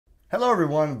Hello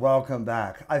everyone, welcome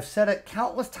back. I've said it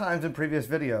countless times in previous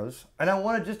videos, and I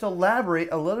want to just elaborate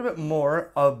a little bit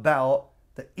more about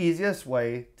the easiest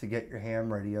way to get your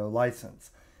ham radio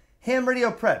license. Ham Radio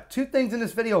Prep, two things in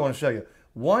this video I want to show you.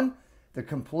 One, the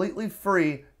completely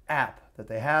free app that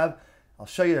they have. I'll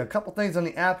show you a couple things on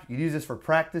the app. You can use this for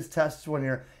practice tests when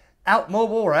you're out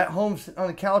mobile or at home sitting on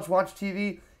the couch, watch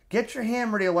TV. Get your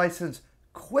ham radio license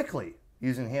quickly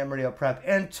using Ham Radio Prep.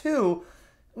 And two,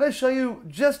 I'm going to show you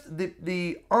just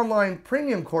the online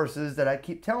premium courses that I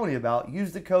keep telling you about.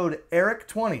 Use the code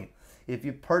ERIC20. If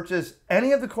you purchase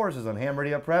any of the courses on Ham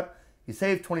Radio Prep, you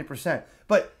save 20%.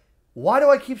 But why do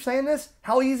I keep saying this?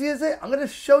 How easy is it? I'm going to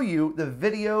show you the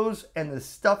videos and the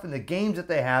stuff and the games that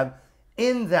they have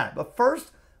in that. But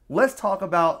first, let's talk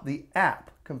about the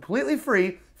app. Completely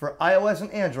free for iOS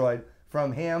and Android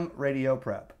from Ham Radio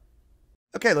Prep.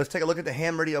 Okay, let's take a look at the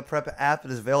HamRadioPrep app.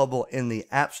 It is available in the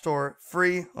App Store,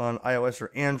 free on iOS or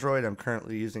Android. I'm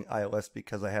currently using iOS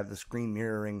because I have the screen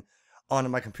mirroring onto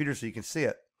my computer so you can see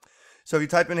it. So if you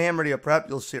type in HamRadioPrep,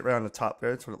 you'll see it right on the top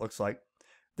there. That's what it looks like.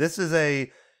 This is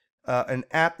an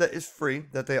app that is free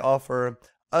that they offer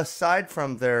aside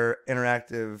from their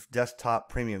interactive desktop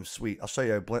premium suite. I'll show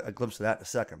you a glimpse of that in a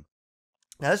second.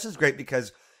 Now, this is great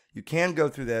because you can go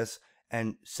through this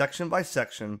and section by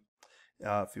section.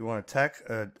 If you want a tech,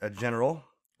 a general,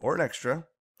 or an extra,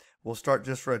 we'll start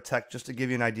just for a tech just to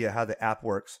give you an idea how the app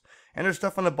works. And there's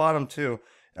stuff on the bottom too,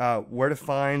 where to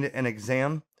find an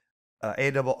exam,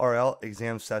 ARRL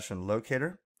exam session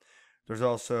locator. There's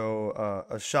also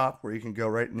a shop where you can go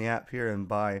right in the app here and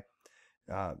buy,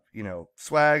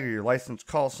 swag or your license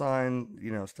call sign,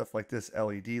 stuff like this,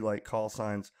 LED light call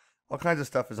signs, all kinds of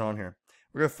stuff is on here.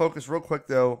 We're going to focus real quick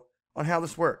though on how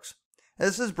this works. And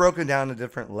this is broken down into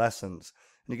different lessons.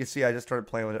 And you can see I just started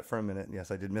playing with it for a minute. Yes,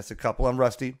 I did miss a couple. I'm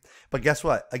rusty. But guess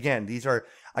what? Again,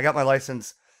 I got my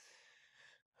license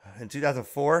in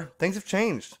 2004. Things have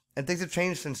changed. And things have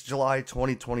changed since July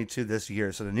 2022 this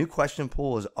year. So the new question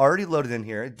pool is already loaded in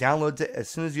here. It downloads it as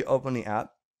soon as you open the app.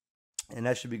 And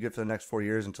that should be good for the next 4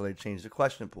 years until they change the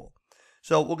question pool.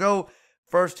 So we'll go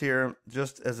first here,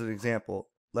 just as an example,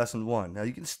 lesson 1. Now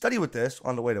you can study with this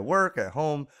on the way to work, at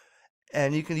home,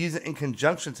 and you can use it in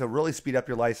conjunction to really speed up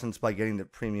your license by getting the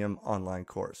premium online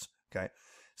course. Okay.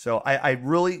 So I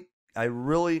really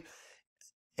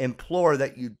implore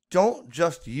that you don't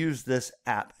just use this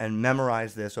app and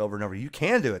memorize this over and over. You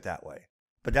can do it that way,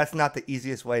 but that's not the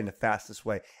easiest way and the fastest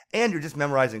way. And you're just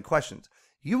memorizing questions.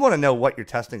 You want to know what you're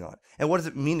testing on and what does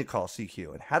it mean to call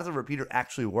CQ and how does a repeater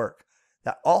actually work?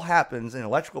 That all happens in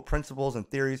electrical principles and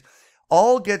theories.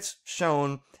 All gets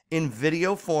shown in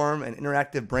video form and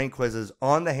interactive brain quizzes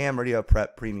on the Ham Radio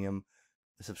Prep Premium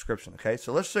subscription. Okay,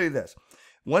 so let's show you this.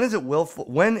 When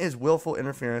is willful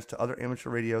interference to other amateur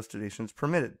radio stations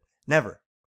permitted? Never.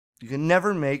 You can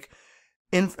never make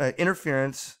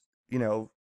interference,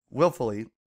 willfully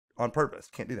on purpose.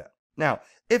 Can't do that. Now,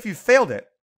 if you failed it,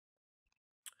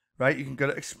 right, you can go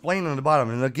to explain on the bottom,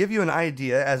 and they'll give you an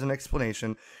idea as an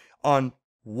explanation on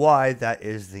why that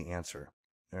is the answer.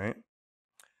 All right.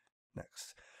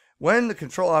 Next. When the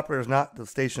control operator is not the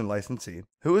station licensee,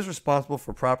 who is responsible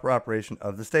for proper operation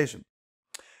of the station?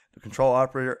 The control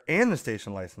operator and the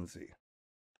station licensee.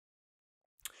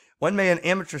 When may an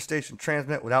amateur station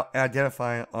transmit without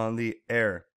identifying on the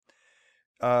air?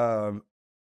 When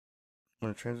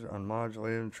a transmit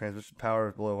unmodulated, transmission power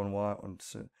is below 1 watt on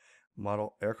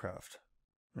model aircraft.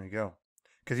 There you go.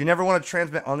 Because you never want to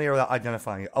transmit on the air without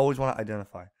identifying. You always want to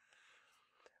identify.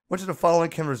 Which of the following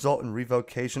can result in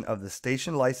revocation of the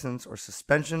station license or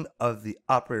suspension of the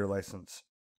operator license?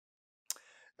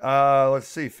 Let's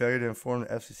see. Failure to inform the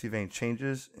FCC of any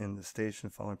changes in the station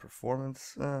following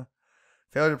performance.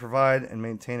 Failure to provide and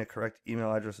maintain a correct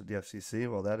email address at the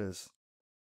FCC. Well, that is...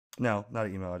 No, not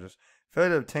an email address.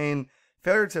 Failure to obtain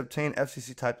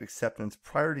FCC type acceptance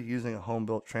prior to using a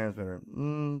home-built transmitter.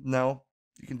 No.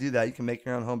 You can do that. You can make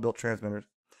your own home-built transmitters.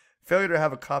 Failure to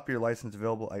have a copy of your license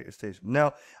available at your station.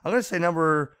 No, I'm going to say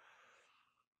number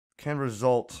can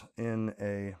result in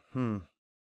a,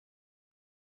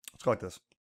 let's go like this.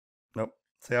 Nope.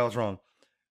 Say I was wrong.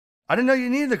 I didn't know you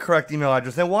needed the correct email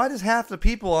address. Then why does half the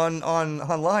people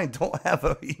online don't have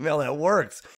an email that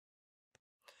works?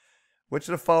 Which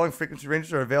of the following frequency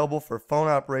ranges are available for phone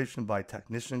operation by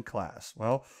technician class?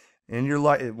 Well, in your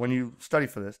when you study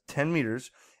for this, 10 meters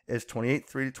is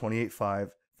 28.3 to 28.5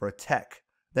 for a tech.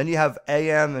 Then you have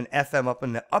AM and FM up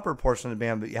in the upper portion of the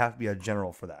band, but you have to be a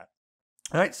general for that.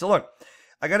 All right, so look,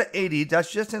 I got an 80.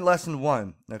 That's just in lesson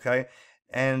 1, okay?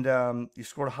 And you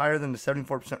scored higher than the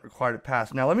 74% required to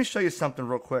pass. Now, let me show you something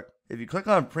real quick. If you click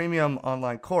on Premium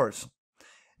Online Course,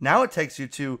 now it takes you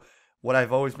to what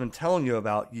I've always been telling you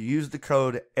about. You use the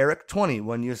code ERIC20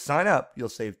 when you sign up. You'll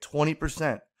save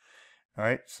 20%. All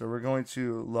right, so we're going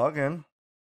to log in.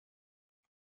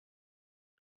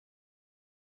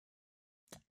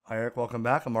 Hi, Eric. Welcome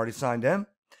back. I'm already signed in.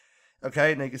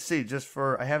 Okay, and you can see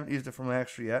I haven't used it for my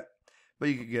extra yet, but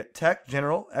you could get tech,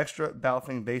 general, extra,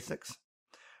 battlefield basics.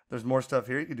 There's more stuff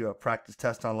here. You could do a practice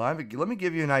test online, but let me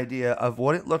give you an idea of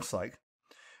what it looks like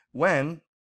when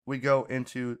we go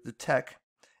into the tech,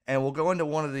 and we'll go into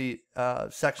one of the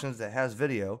sections that has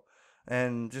video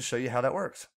and just show you how that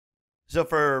works. So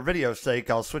for video's sake,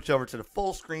 I'll switch over to the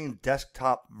full screen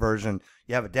desktop version.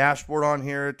 You have a dashboard on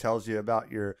here. It tells you about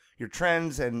your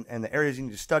trends and the areas you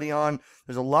need to study on.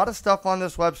 There's a lot of stuff on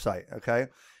this website, okay?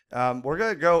 We're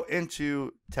going to go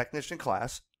into technician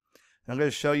class. I'm going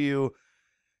to show you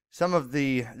some of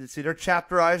the, see, they're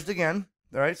chapterized again.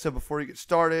 All right, so before you get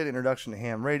started, introduction to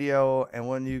ham radio, and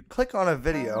when you click on a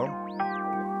video,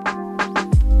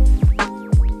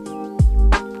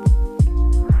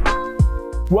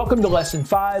 welcome to Lesson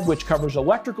 5, which covers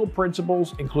electrical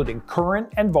principles including current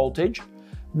and voltage,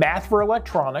 math for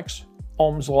electronics,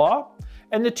 Ohm's law,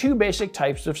 and the two basic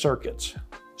types of circuits.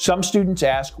 Some students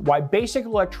ask why basic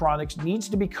electronics needs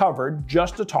to be covered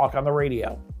just to talk on the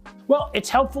radio. Well, it's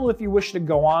helpful if you wish to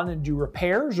go on and do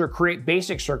repairs or create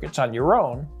basic circuits on your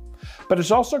own, but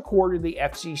it's also core to the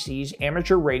FCC's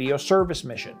amateur radio service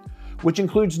mission, which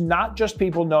includes not just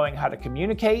people knowing how to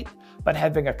communicate, but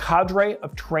having a cadre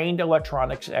of trained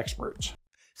electronics experts.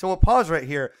 So we'll pause right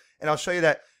here, and I'll show you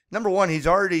that, number one, he's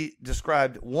already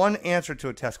described one answer to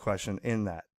a test question in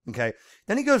that, okay?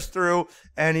 Then he goes through,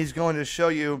 and he's going to show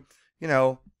you,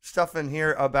 stuff in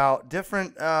here about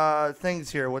different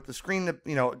things here with the screen,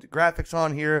 graphics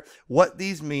on here, what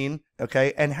these mean,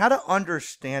 okay, and how to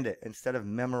understand it instead of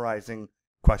memorizing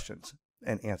questions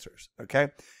and answers, okay?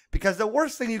 Because the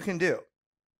worst thing you can do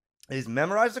is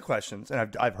memorize the questions,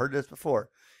 and I've heard this before,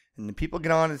 and then people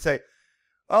get on and say,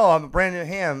 "Oh, I'm a brand new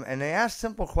ham," and they ask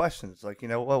simple questions like,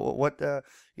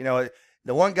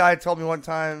 the one guy told me one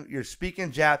time, "You're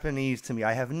speaking Japanese to me.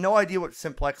 I have no idea what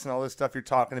simplex and all this stuff you're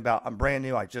talking about. I'm brand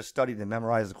new. I just studied and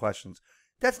memorized the questions."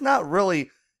 That's not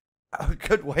really a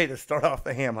good way to start off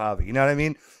the ham hobby. You know what I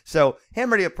mean? So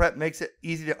Ham Radio Prep makes it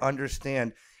easy to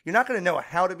understand. You're not going to know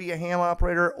how to be a ham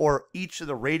operator or each of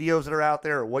the radios that are out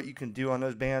there or what you can do on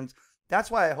those bands. That's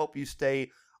why I hope you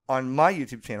stay on my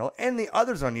YouTube channel and the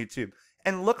others on YouTube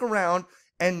and look around,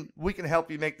 and we can help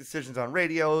you make decisions on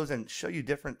radios and show you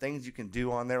different things you can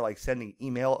do on there, like sending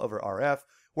email over RF,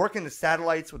 working the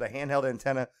satellites with a handheld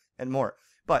antenna, and more.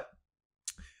 But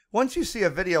once you see a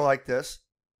video like this,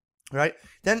 right,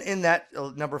 then in that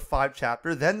number 5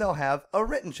 chapter, then they'll have a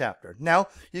written chapter. Now,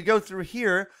 you go through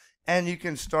here, and you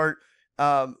can start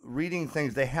reading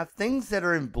things. They have things that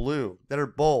are in blue, that are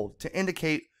bold, to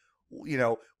indicate,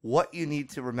 what you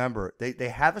need to remember. They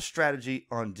have a strategy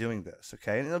on doing this,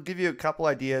 okay? And it'll give you a couple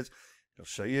ideas. It'll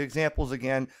show you examples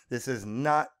again. This is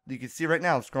not, you can see right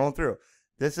now, I'm scrolling through.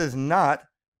 This is not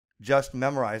just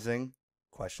memorizing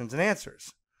questions and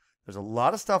answers. There's a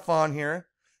lot of stuff on here,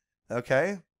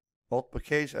 okay?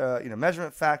 Multiplication,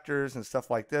 measurement factors and stuff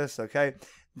like this, okay?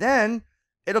 Then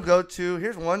it'll go to,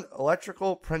 here's one,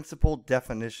 electrical principle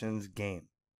definitions game.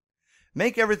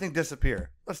 Make everything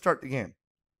disappear. Let's start the game.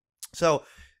 So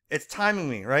it's timing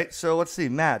me, right? So let's see,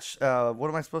 match. What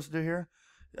am I supposed to do here?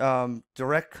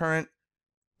 Direct current.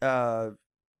 Here,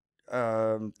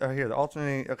 the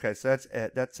alternating. Okay, so that's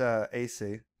it. That's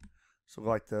AC. So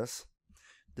like this.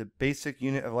 The basic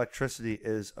unit of electricity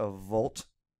is a volt.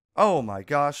 Oh my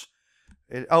gosh.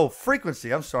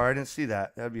 Frequency. I'm sorry, I didn't see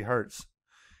that. That'd be hertz.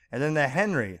 And then the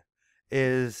Henry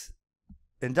is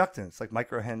inductance, like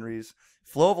microhenries.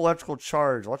 Flow of electrical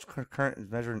charge. Electrical current is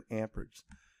measured in amperage.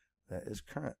 That is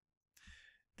current.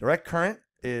 Direct current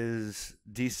is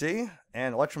DC,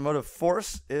 and electromotive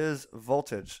force is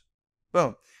voltage.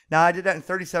 Boom. Now, I did that in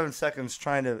 37 seconds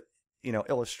trying to,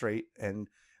 illustrate and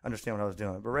understand what I was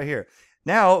doing. But right here.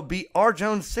 Now, beat R.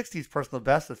 Jones 60's personal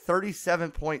best of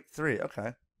 37.3.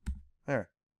 Okay. There.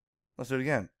 Let's do it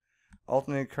again.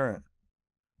 Alternating current.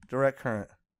 Direct current.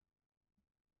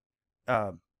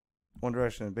 One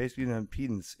direction. Base unit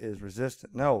impedance is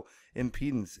resistant. No,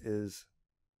 impedance is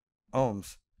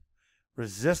ohms.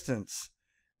 Resistance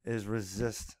is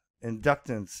resist.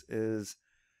 Inductance is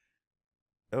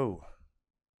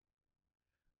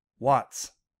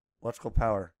watts. Electrical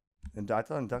power. And I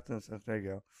thought inductance. There you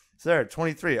go. So there,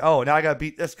 23. Oh, now I got to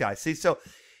beat this guy. See, so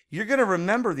you're going to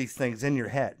remember these things in your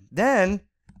head. Then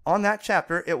on that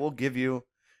chapter, it will give you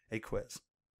a quiz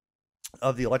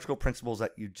of the electrical principles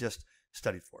that you just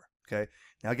studied for. Okay.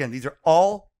 Now, again, these are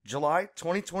all July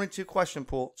 2022 question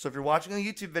pool. So if you're watching a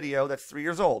YouTube video that's 3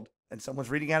 years old and someone's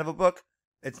reading out of a book,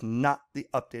 it's not the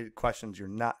updated questions. You're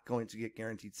not going to get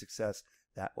guaranteed success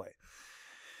that way.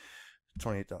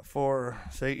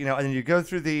 28.4. So, and then you go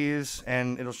through these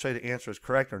and it'll show you the answer is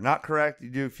correct or not correct. You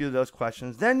do a few of those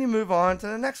questions. Then you move on to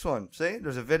the next one. See,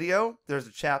 there's a video, there's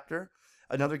a chapter,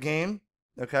 another game.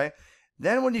 Okay.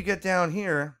 Then when you get down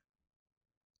here,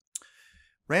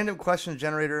 random question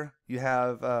generator, you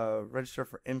have register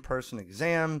for in-person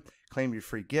exam, claim your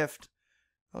free gift.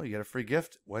 Oh, you get a free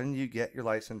gift when you get your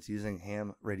license using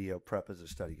HamRadioPrep as a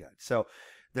study guide. So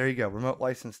there you go. Remote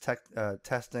license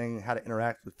testing, how to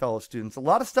interact with fellow students. A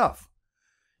lot of stuff.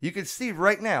 You can see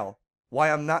right now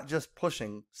why I'm not just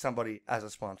pushing somebody as a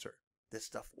sponsor. This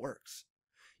stuff works.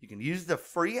 You can use the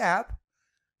free app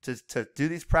to do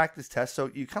these practice tests. So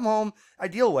you come home,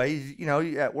 ideal way,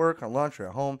 you at work, on lunch, or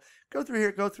at home, go through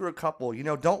here, go through a couple.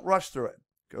 Don't rush through it.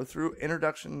 Go through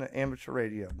Introduction to Amateur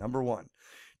Radio, number 1.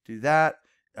 Do that.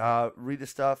 Read the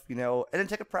stuff, and then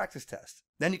take a practice test.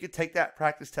 Then you could take that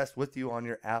practice test with you on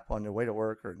your app on your way to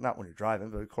work, or not when you're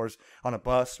driving, but of course on a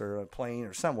bus or a plane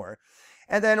or somewhere,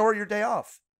 and then or your day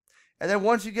off. And then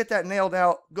once you get that nailed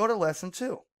out, go to lesson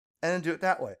 2 and then do it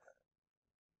that way.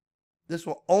 This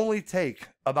will only take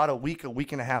about a week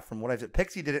and a half from what I did.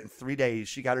 Pixie did it in 3 days.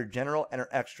 She got her general and her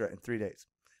extra in 3 days.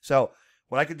 So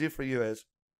what I could do for you is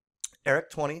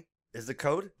Eric20 is the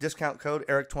code, discount code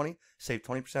Eric20, save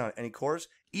 20% on any course,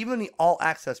 even the all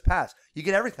access pass. You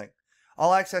get everything.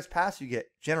 All access pass, you get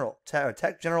general,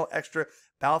 tech general, extra,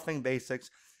 Battlefield basics,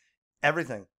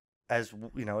 everything. As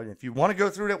and if you want to go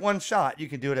through it at one shot, you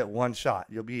can do it at one shot.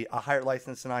 You'll be a higher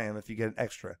license than I am if you get an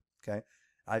extra. Okay,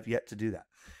 I've yet to do that.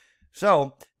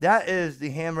 So that is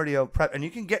the Ham Radio Prep, and you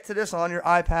can get to this on your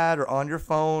iPad or on your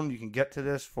phone. You can get to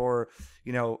this for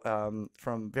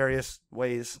from various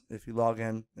ways if you log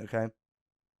in. Okay,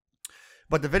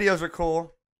 but the videos are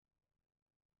cool.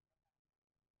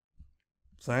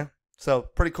 So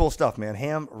pretty cool stuff, man.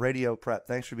 Ham Radio Prep.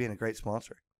 Thanks for being a great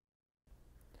sponsor.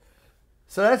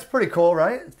 So that's pretty cool,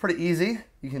 right? It's pretty easy.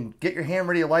 You can get your ham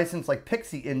radio license like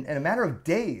Pixie in a matter of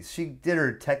days. She did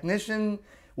her technician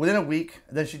within a week.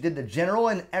 Then she did the general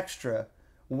and extra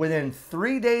within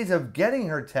 3 days of getting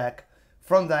her tech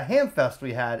from the Ham Fest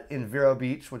we had in Vero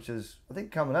Beach, which is, I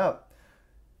think, coming up.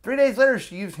 3 days later,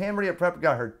 she used Ham Radio Prep and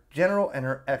got her general and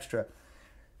her extra.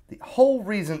 The whole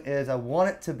reason is I want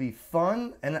it to be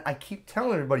fun, and I keep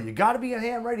telling everybody, you got to be a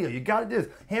ham radio. You got to do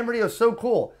this. Ham radio is so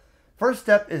cool. First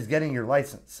step is getting your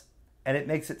license, and it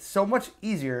makes it so much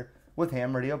easier with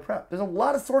Ham Radio Prep. There's a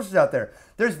lot of sources out there.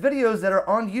 There's videos that are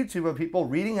on YouTube of people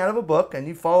reading out of a book, and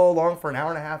you follow along for an hour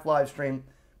and a half live stream,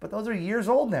 but those are years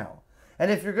old now. And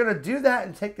if you're going to do that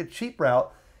and take the cheap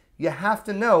route, you have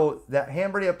to know that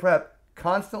Ham Radio Prep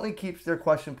constantly keeps their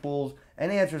question pools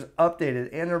and answers updated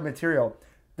and their material.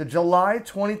 The July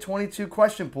 2022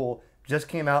 question pool just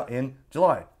came out in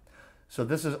July. So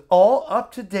this is all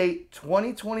up to date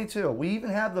 2022. We even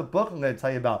have the book I'm going to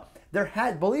tell you about.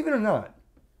 Believe it or not,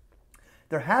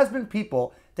 there has been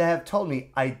people that have told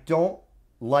me, I don't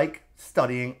like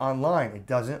studying online. It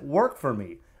doesn't work for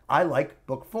me. I like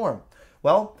book form.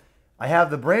 Well, I have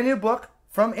the brand new book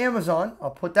from Amazon.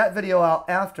 I'll put that video out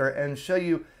after and show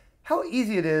you how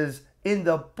easy it is in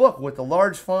the book with the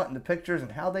large font and the pictures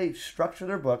and how they structure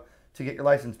their book to get your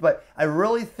license. But I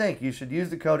really think you should use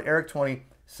the code Eric20,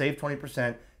 save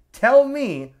 20%. Tell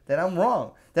me that I'm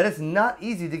wrong, that it's not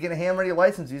easy to get a ham radio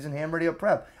license using Ham Radio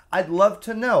Prep. I'd love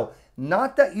to know.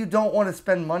 Not that you don't want to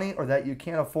spend money or that you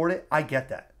can't afford it. I get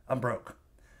that. I'm broke.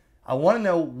 I want to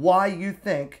know why you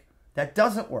think that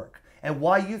doesn't work and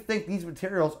why you think these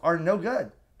materials are no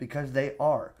good, because they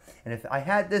are. And if I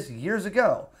had this years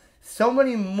ago, so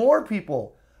many more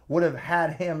people would have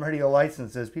had ham radio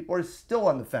licenses. People are still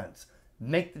on the fence.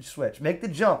 Make the switch. Make the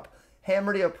jump.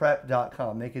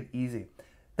 HamRadioPrep.com. Make it easy.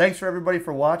 Thanks for everybody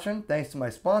for watching. Thanks to my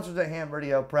sponsors at Ham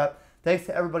Radio Prep. Thanks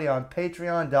to everybody on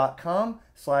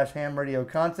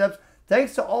Patreon.com/HamRadioConcepts.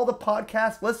 Thanks to all the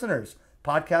podcast listeners.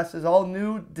 Podcast is all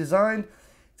new, designed.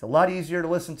 It's a lot easier to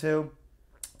listen to.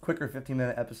 Quicker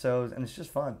 15-minute episodes, and it's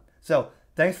just fun. So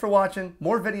thanks for watching.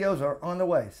 More videos are on the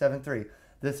way. 7-3.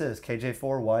 This is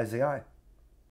KJ4YZI.